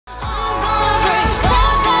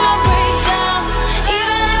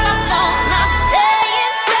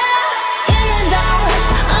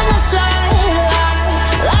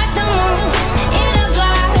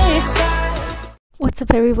What's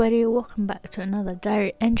up everybody, welcome back to another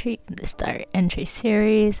diary entry in this diary entry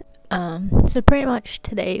series. So pretty much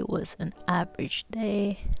today was an average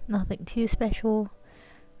day, nothing too special.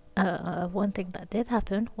 One thing that did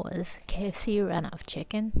happen was KFC ran out of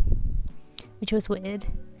chicken, which was weird.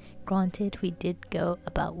 Granted, we did go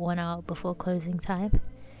about 1 hour before closing time,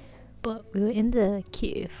 but we were in the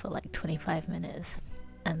queue for like 25 minutes,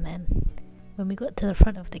 and then when we got to the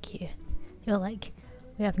front of the queue, they were like,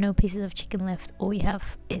 we have no pieces of chicken left, all we have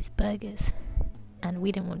is burgers. And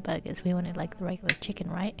we didn't want burgers, we wanted like the regular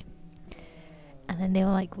chicken, right? And then they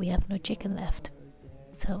were like, we have no chicken left.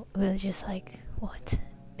 So we were just like, what?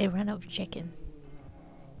 They ran out of chicken.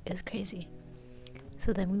 It was crazy.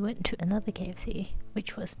 So then we went to another KFC,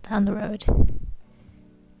 which was down the road,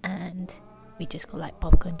 and we just got like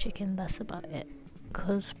popcorn chicken, that's about it,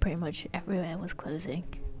 because pretty much everywhere was closing.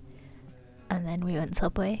 And then we went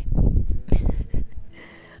Subway.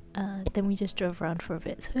 Then we just drove around for a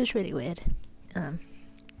bit, so it was really weird.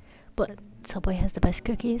 But Subway has the best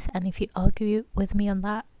cookies, and if you argue with me on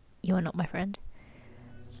that, you are not my friend.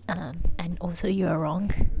 And also you are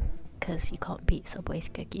wrong, because you can't beat Subway's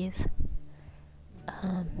cookies.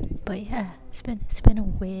 But yeah, it's been a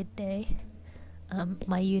weird day.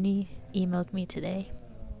 My uni emailed me today.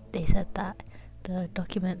 They said that the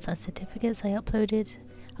documents and certificates I uploaded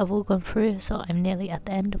have all gone through, so I'm nearly at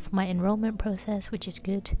the end of my enrollment process, which is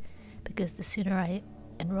good, because the sooner I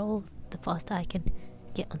enroll, the faster I can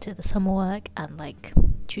get onto the summer work and like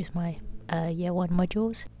choose my year 1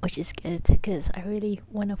 modules, which is good because I really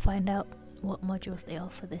want to find out what modules they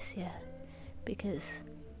offer this year, because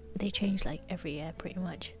they change like every year pretty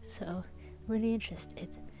much, so I'm really interested.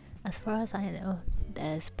 As far as I know,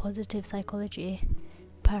 there's positive psychology,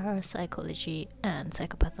 parapsychology and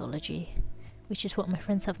psychopathology, which is what my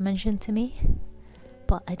friends have mentioned to me,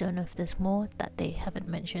 but I don't know if there's more that they haven't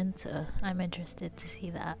mentioned, so I'm interested to see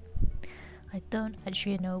that. I don't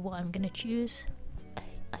actually know what I'm gonna choose.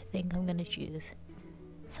 I think I'm gonna choose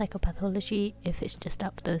psychopathology if it's just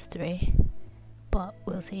out of those 3, but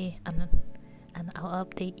we'll see, and I'll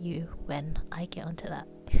update you when I get onto that.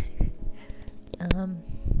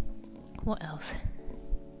 What else?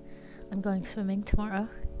 I'm going swimming tomorrow.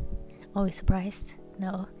 Are we surprised?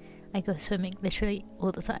 No, I go swimming literally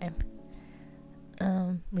all the time.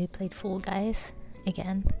 We played Fall Guys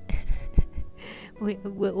again.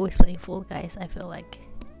 We're always playing Fall Guys. I feel like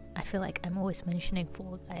I'm always mentioning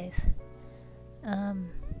Fall Guys.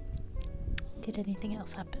 Did anything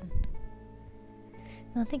else happen?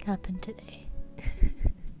 Nothing happened today.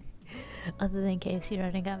 Other than KFC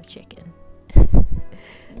running out of chicken.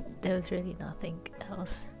 There was really nothing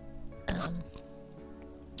else.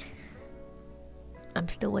 I'm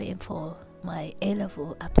still waiting for my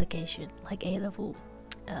A-level application, like A-level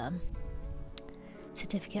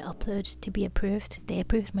certificate upload to be approved. They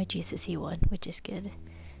approved my GCSE one, which is good.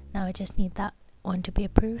 Now I just need that one to be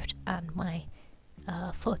approved and my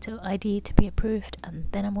photo ID to be approved,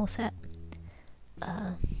 and then I'm all set.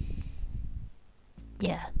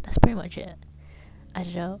 Yeah, that's pretty much it. I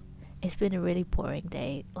don't know, it's been a really boring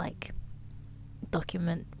day, like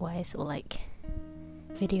document wise or like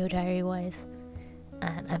video diary wise,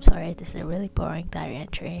 and I'm sorry, this is a really boring diary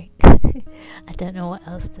entry. I don't know what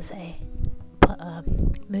else to say, but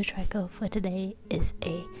mood tracker for today is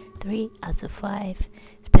a 3 out of 5.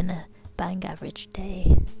 It's been a bang average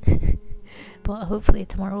day. But hopefully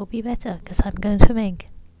tomorrow will be better because I'm going swimming.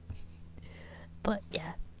 But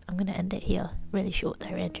yeah, I'm gonna end it here. Really short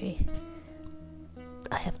diary entry.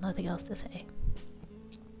 I have nothing else to say.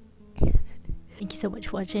 Thank you so much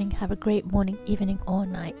for watching. Have a great morning, evening or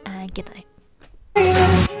night, and good night.